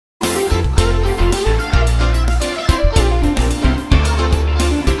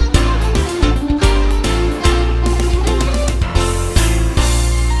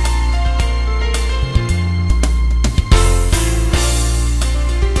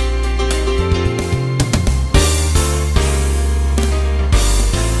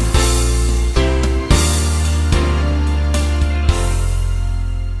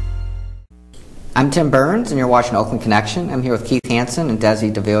I'm Tim Burns, and you're watching Oakland Connection. I'm here with Keith Hanson and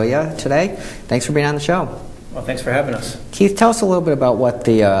Desi Davila today. Thanks for being on the show. Well, thanks for having us. Keith, tell us a little bit about what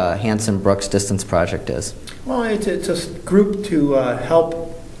the Hanson-Brooks Distance Project is. Well, it's a group to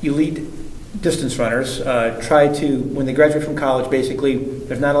help elite distance runners try to, when they graduate from college, basically,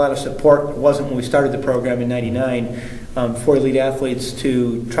 there's not a lot of support. It wasn't when we started the program in '99 for elite athletes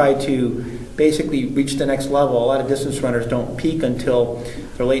to try to basically reach the next level. A lot of distance runners don't peak until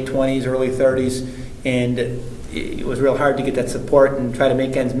their late 20s, early 30s, and it was real hard to get that support and try to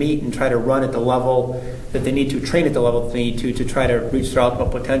make ends meet and try to run at the level that they need to, train at the level that they need to try to reach their ultimate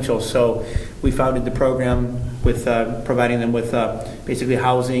potential. So we founded the program with providing them with basically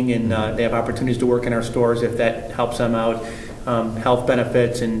housing, and they have opportunities to work in our stores if that helps them out, health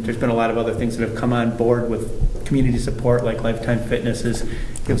benefits, and there's been a lot of other things that have come on board with community support, like Lifetime Fitnesses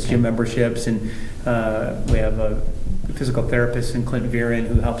gives gym memberships, and we have a physical therapist in Clint Viren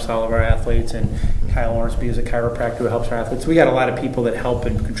who helps all of our athletes, and Kyle Ormsby is a chiropractor who helps our athletes. We got a lot of people that help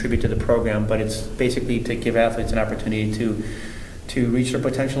and contribute to the program, but it's basically to give athletes an opportunity to reach their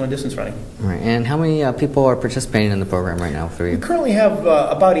potential in distance running. Right. And how many people are participating in the program right now for you? We currently have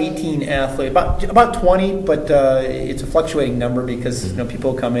about 18 athletes, about 20, but it's a fluctuating number because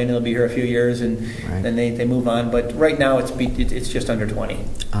people come in and they'll be here a few years and then they move on. But right now it's just under 20.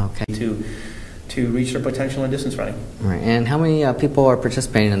 Okay. To reach their potential in distance running. Right. And how many people are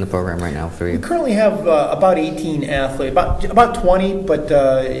participating in the program right now for you? We currently have about 18 athletes, about 20, but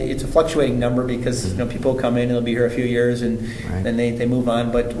it's a fluctuating number because people come in and they'll be here a few years and then they move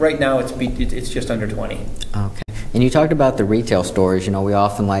on. But right now it's just under 20. Okay. And you talked about the retail stores. We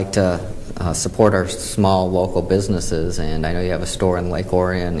often like to support our small local businesses, and I know you have a store in Lake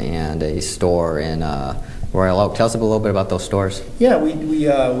Orion and a store in Royal Oak. Tell us a little bit about those stores. Yeah, we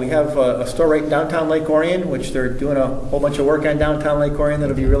have a store right in downtown Lake Orion, which they're doing a whole bunch of work on downtown Lake Orion.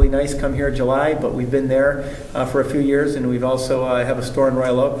 That'll be really nice come here in July, but we've been there for a few years, and we've also have a store in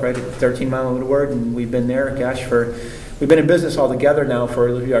Royal Oak right at 13 Mile and Woodward, and we've been there, we've been in business all together now for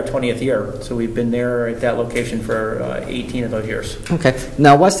our 20th year. So we've been there at that location for 18 of those years. Okay.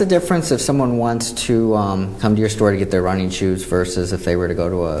 Now, what's the difference if someone wants to come to your store to get their running shoes versus if they were to go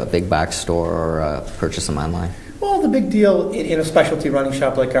to a big box store or purchase them online? Well, the big deal in a specialty running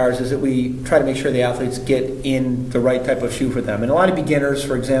shop like ours is that we try to make sure the athletes get in the right type of shoe for them. And a lot of beginners,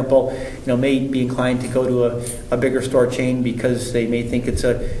 for example, may be inclined to go to a bigger store chain because they may think it's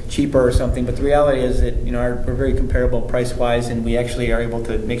cheaper or something. But the reality is that we're very comparable price-wise, and we actually are able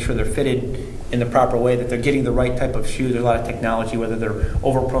to make sure they're fitted in the proper way, that they're getting the right type of shoe. There's a lot of technology, whether they're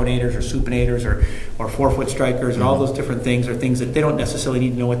overpronators or supinators or forefoot strikers, and all those different things are things that they don't necessarily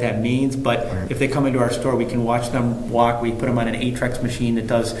need to know what that means. But if they come into our store, we can watch them walk. We put them on an Atrex machine that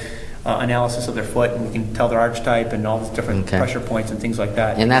does analysis of their foot, and we can tell their arch type and all these different pressure points and things like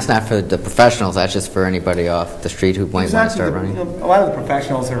that. And that's not for the professionals, that's just for anybody off the street who might want to start running? A lot of the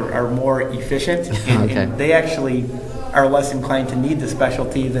professionals are more efficient, and they actually are less inclined to need the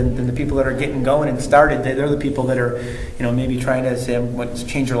specialty than the people that are getting going and started. They're the people that are, maybe trying to say,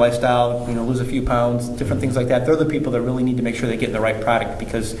 change their lifestyle, lose a few pounds, different things like that. They're the people that really need to make sure they get in the right product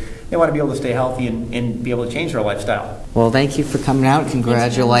because they want to be able to stay healthy and be able to change their lifestyle. Well, thank you for coming out.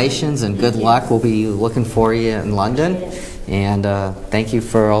 Congratulations and good luck. We'll be looking for you in London. And thank you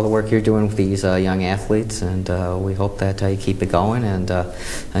for all the work you're doing with these young athletes, and we hope that you keep it going, and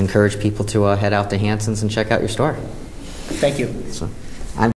encourage people to head out to Hanson's and check out your store. Thank you. So.